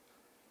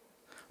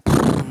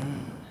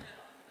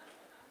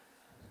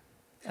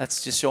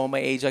 That's just showing my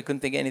age. I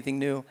couldn't think of anything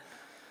new.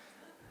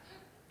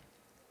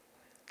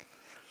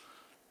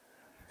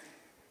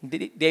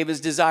 David's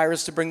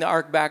desirous to bring the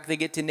ark back. They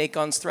get to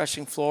Nacon's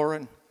threshing floor,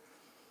 and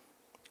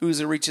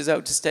Uzzah reaches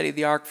out to steady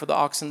the ark, for the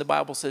oxen, the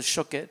Bible says,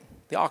 shook it.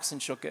 The oxen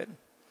shook it.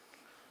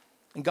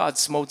 And God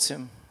smotes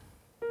him.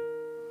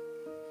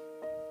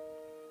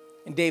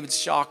 And David's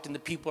shocked, and the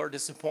people are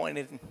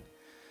disappointed.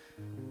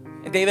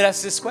 And David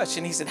asks this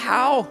question. He said,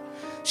 "How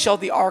shall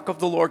the ark of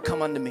the Lord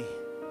come unto me?"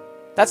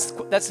 That's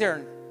there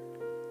in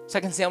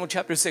 2 Samuel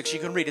chapter 6. You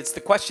can read it. It's the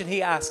question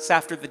he asks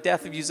after the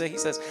death of Uzzah. He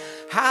says,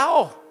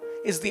 "How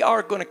is the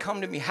ark going to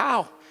come to me?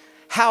 How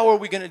are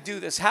we going to do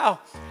this? How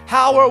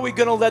are we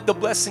going to let the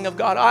blessing of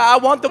God?" I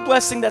want the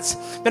blessing that's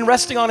been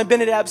resting on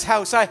Abinadab's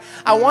house. I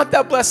want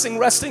that blessing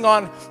resting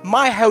on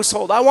my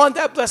household. I want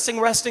that blessing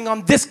resting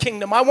on this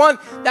kingdom. I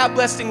want that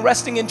blessing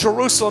resting in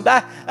Jerusalem.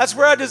 That's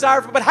where I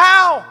desire for. But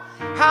how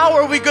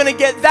are we going to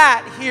get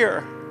that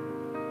here?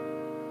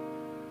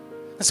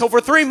 And so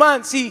for 3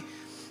 months, he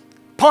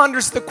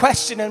ponders the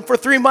question, and for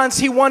 3 months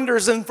he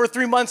wonders, and for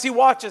 3 months he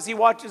watches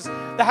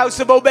the house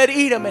of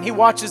Obed-Edom, and he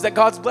watches that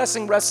God's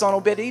blessing rests on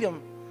Obed-Edom.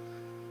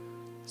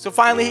 So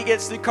finally he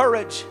gets the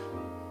courage,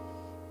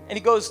 and he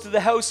goes to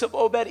the house of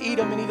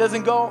Obed-Edom, and he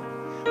doesn't go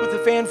with the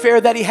fanfare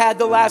that he had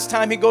the last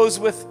time. He goes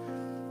with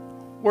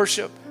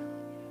worship.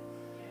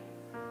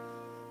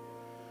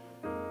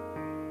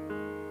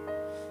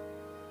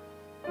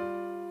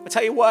 I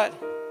tell you what,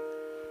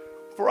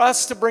 for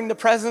us to bring the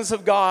presence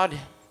of God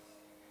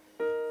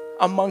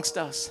amongst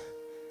us,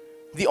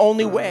 the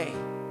only way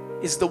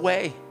is the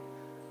way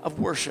of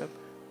worship.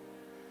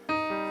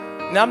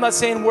 Now, I'm not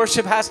saying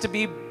worship has to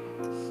be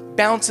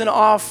bouncing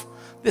off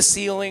the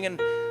ceiling, and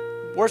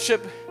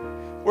worship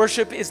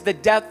is the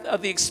depth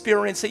of the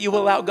experience that you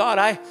allow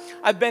God.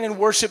 I've been in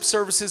worship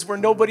services where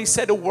nobody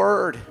said a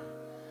word.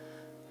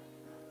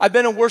 I've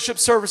been in worship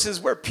services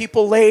where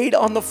people laid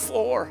on the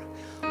floor,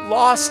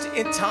 lost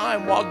in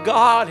time while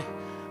God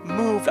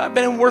moved. I've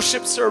been in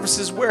worship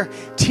services where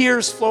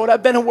tears flowed.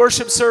 I've been in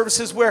worship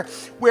services where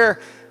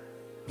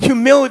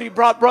humility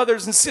brought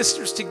brothers and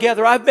sisters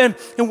together. I've been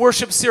in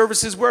worship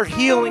services where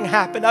healing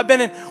happened. I've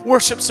been in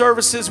worship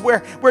services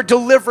where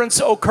deliverance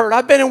occurred.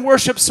 I've been in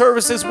worship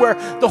services where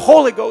the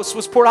Holy Ghost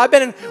was poured. I've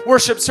been in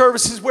worship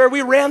services where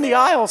we ran the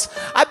aisles.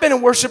 I've been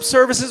in worship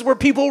services where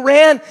people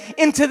ran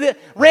into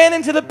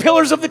the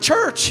pillars of the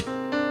church.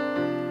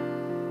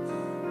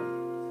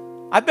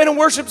 I've been in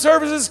worship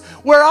services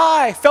where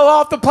I fell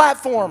off the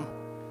platform.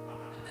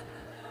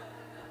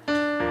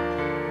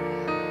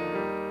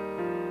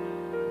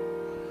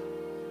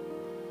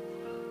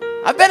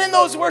 I've been in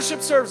those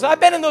worship services.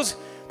 I've been in those,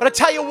 but I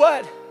tell you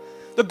what,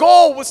 the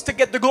goal was to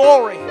get the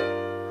glory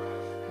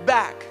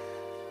back.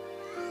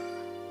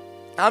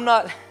 I'm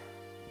not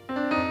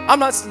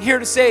here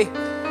to say,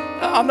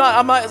 I'm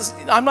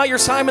not your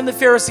Simon the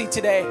Pharisee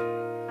today.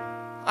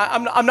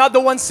 I'm not the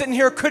one sitting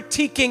here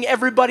critiquing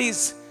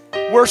everybody's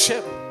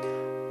worship.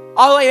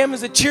 All I am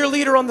is a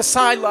cheerleader on the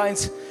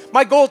sidelines.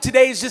 My goal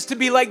today is just to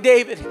be like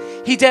David.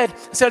 He did.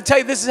 I said, I'll tell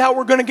you, this is how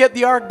we're going to get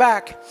the ark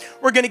back.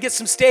 We're going to get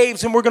some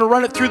staves and we're going to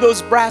run it through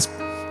those brass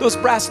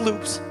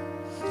loops.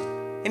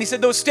 And he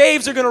said, those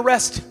staves are going to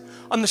rest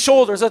on the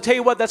shoulders. I'll tell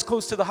you what, that's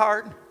close to the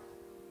heart.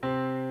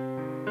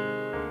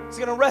 It's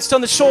going to rest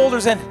on the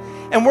shoulders, and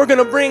we're going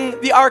to bring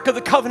the Ark of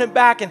the Covenant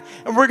back, and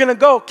we're going to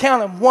go,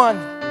 count them,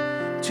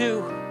 1,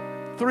 2,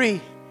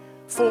 3,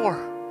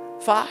 4,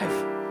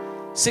 5,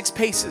 6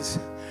 paces.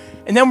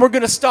 And then we're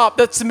going to stop.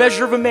 That's the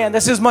measure of a man.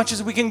 That's as much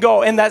as we can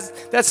go. And that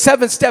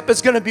 7th step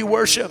is going to be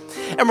worship.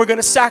 And we're going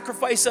to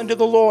sacrifice unto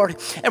the Lord.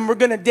 And we're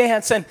going to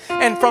dance. And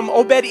from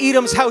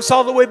Obed-Edom's house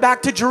all the way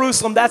back to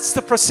Jerusalem, that's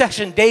the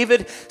procession.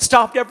 David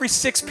stopped every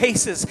 6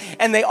 paces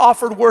and they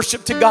offered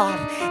worship to God.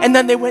 And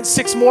then they went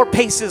 6 more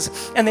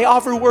paces and they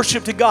offered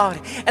worship to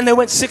God. And they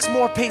went 6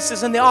 more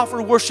paces and they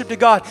offered worship to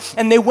God.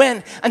 And they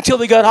went until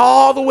they got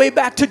all the way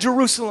back to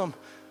Jerusalem.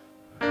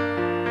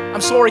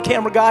 I'm sorry,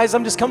 camera guys.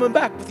 I'm just coming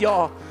back with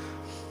y'all.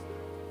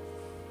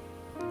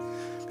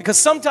 Because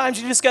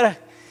sometimes you just gotta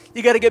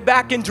get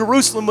back in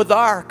Jerusalem with the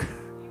ark.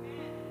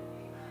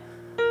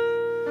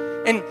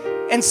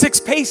 And 6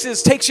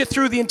 paces takes you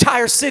through the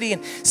entire city.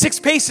 And 6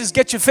 paces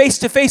get you face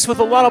to face with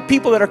a lot of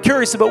people that are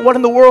curious about what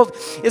in the world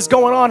is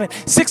going on. And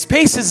 6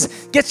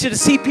 paces gets you to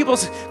see people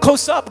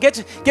close up,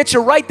 get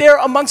you right there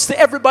amongst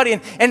everybody.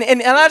 And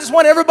I just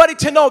want everybody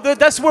to know that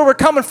that's where we're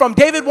coming from.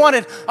 David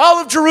wanted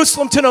all of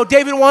Jerusalem to know.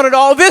 David wanted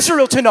all of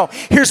Israel to know.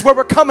 Here's where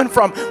we're coming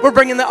from. We're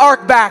bringing the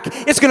ark back.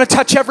 It's going to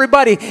touch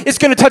everybody. It's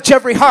going to touch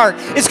every heart.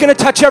 It's going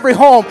to touch every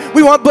home.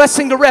 We want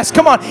blessing to rest.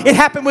 Come on. It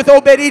happened with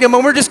Obed-Edom,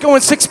 and we're just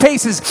going 6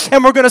 paces,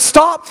 and we're going to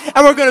stop.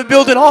 And we're going to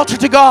build an altar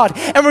to God,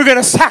 and we're going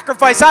to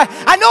sacrifice. I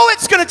know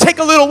it's going to take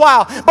a little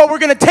while, but we're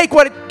going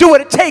to do what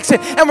it takes,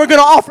 and we're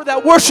going to offer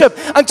that worship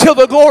until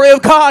the glory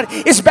of God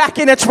is back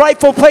in its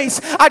rightful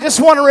place. I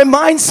just want to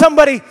remind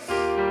somebody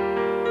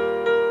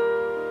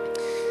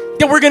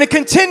that we're going to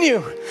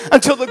continue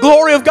until the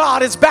glory of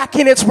God is back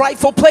in its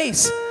rightful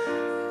place.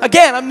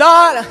 Again, I'm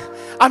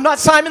not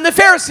Simon the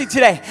Pharisee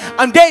today.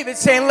 I'm David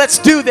saying, let's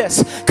do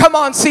this. Come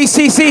on,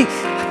 CCC.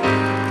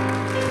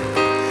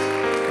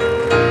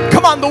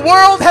 Come on, the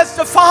world has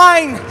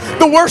defined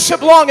the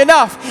worship long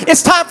enough.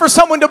 It's time for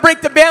someone to break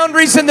the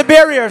boundaries and the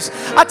barriers.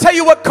 I'll tell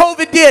you what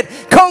COVID did.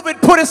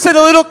 COVID put us in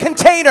a little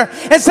container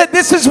and said,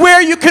 this is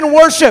where you can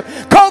worship.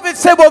 COVID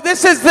said, well,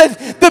 this is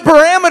the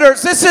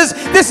parameters.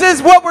 This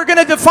is what we're going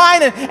to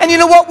define it. And you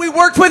know what? We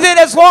worked with it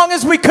as long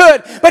as we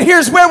could. But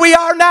here's where we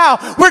are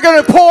now. We're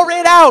going to pour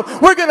it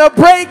out. We're going to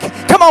break.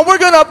 Come on, we're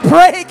going to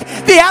break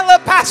the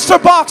alabaster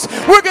box.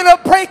 We're going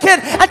to break it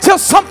until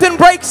something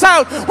breaks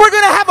out. We're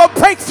going to have a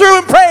breakthrough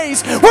in praise.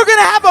 We're going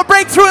to have a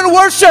breakthrough in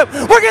worship.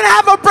 We're going to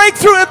have a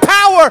breakthrough in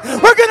power.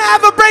 We're going to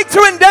have a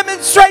breakthrough in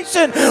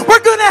demonstration.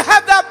 We're going to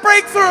have that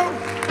breakthrough.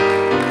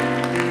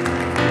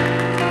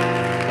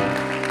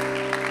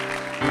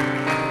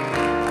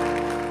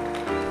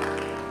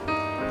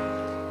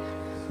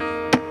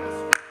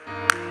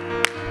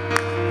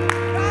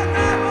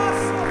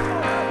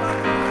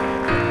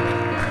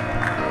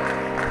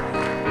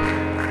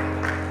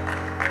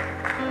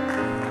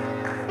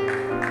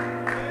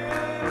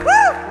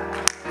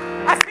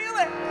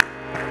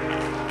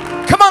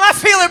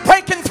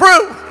 Breaking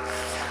through.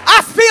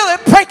 I feel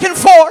it breaking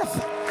forth.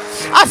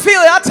 I feel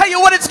it. I'll tell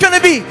you what it's going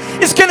to be.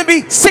 It's going to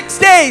be 6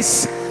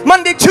 days.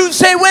 Monday,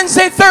 Tuesday,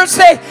 Wednesday,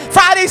 Thursday,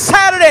 Friday,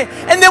 Saturday.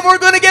 And then we're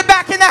going to get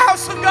back in the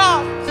house of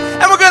God.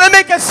 And we're going to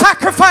make a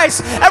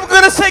sacrifice. And we're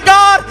going to say,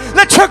 God,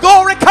 let your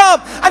glory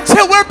come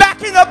until we're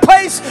back in a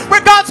place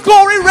where God's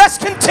glory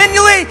rests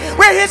continually.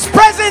 Where his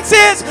presence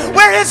is.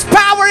 Where his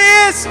power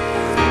is.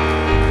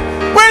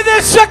 Where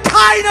the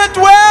Shekinah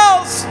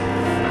dwells.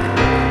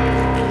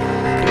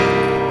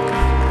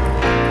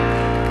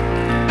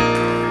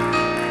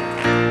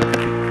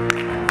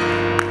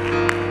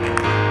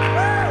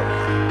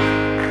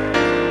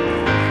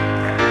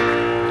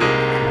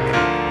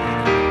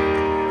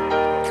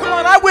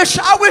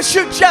 I wish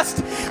you'd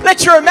just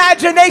let your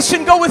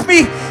imagination go with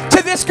me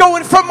to this,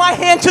 going from my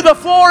hand to the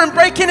floor and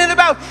breaking it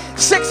about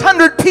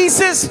 600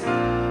 pieces.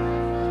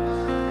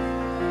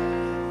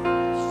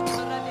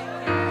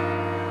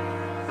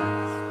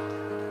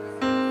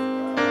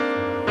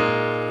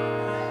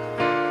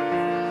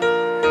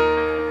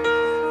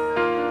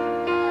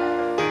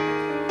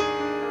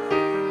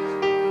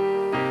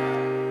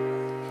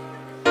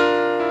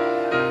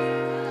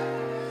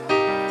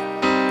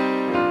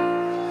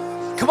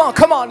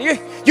 Come on.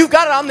 You've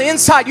got it on the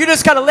inside. You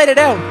just got to let it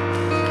out.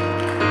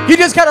 You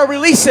just got to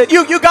release it.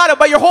 You got it,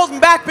 but you're holding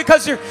back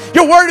because you're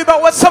worried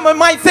about what someone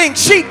might think.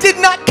 She did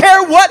not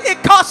care what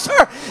it cost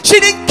her. She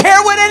didn't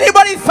care what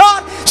anybody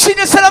thought. She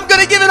just said, I'm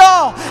going to give it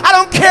all. I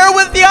don't care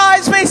what the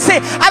eyes may say.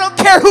 I don't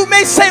care who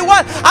may say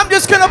what. I'm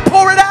just going to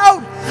pour it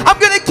out. I'm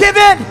going to give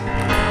in.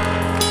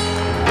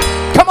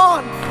 Come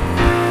on.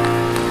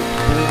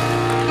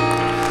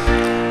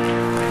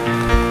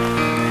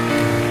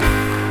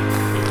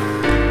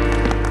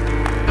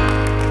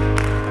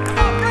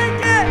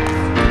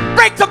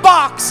 Break the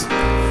box.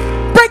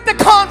 Break the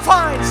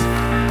confines.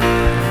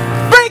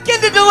 Break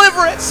into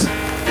deliverance.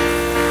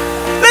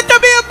 Let there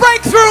be a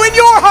breakthrough in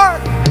your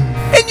heart,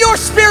 in your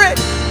spirit.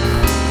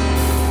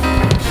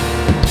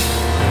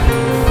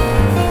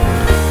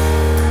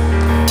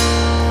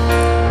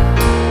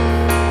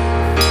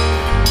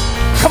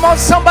 Come on,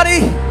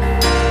 somebody.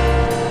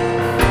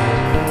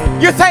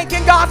 You're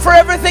thanking God for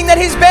everything that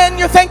He's been.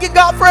 You're thanking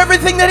God for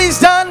everything that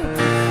He's done.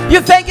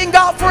 You're thanking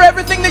God for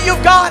everything that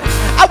you've got.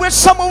 I wish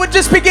someone would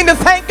just begin to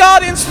thank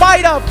God in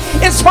spite of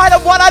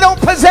what I don't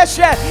possess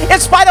yet, in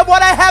spite of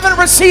what I haven't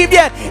received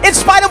yet, in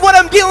spite of what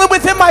I'm dealing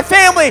with in my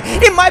family,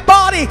 in my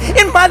body,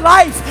 in my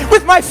life,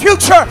 with my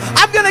future.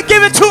 I'm going to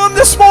give it to Him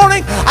this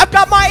morning. I've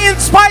got my in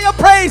spite of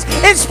praise,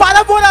 in spite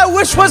of what I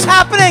wish was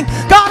happening.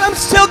 God, I'm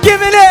still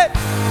giving it.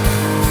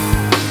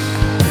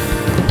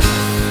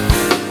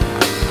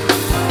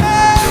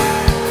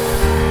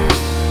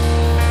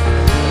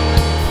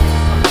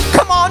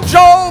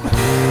 Job,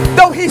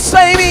 though he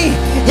slay me,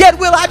 yet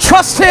will I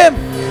trust him.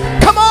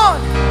 Come on.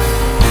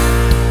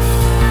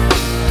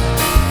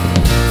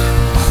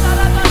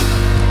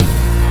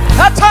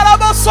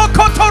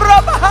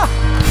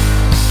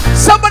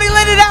 Somebody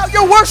let it out.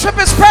 Your worship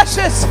is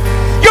precious.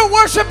 Your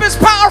worship is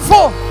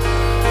powerful.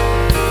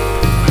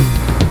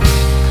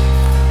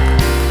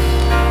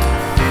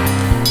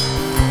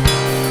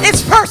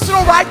 It's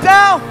personal right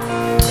now.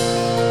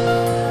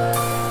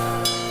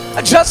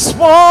 I just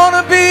want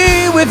to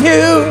be with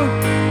you.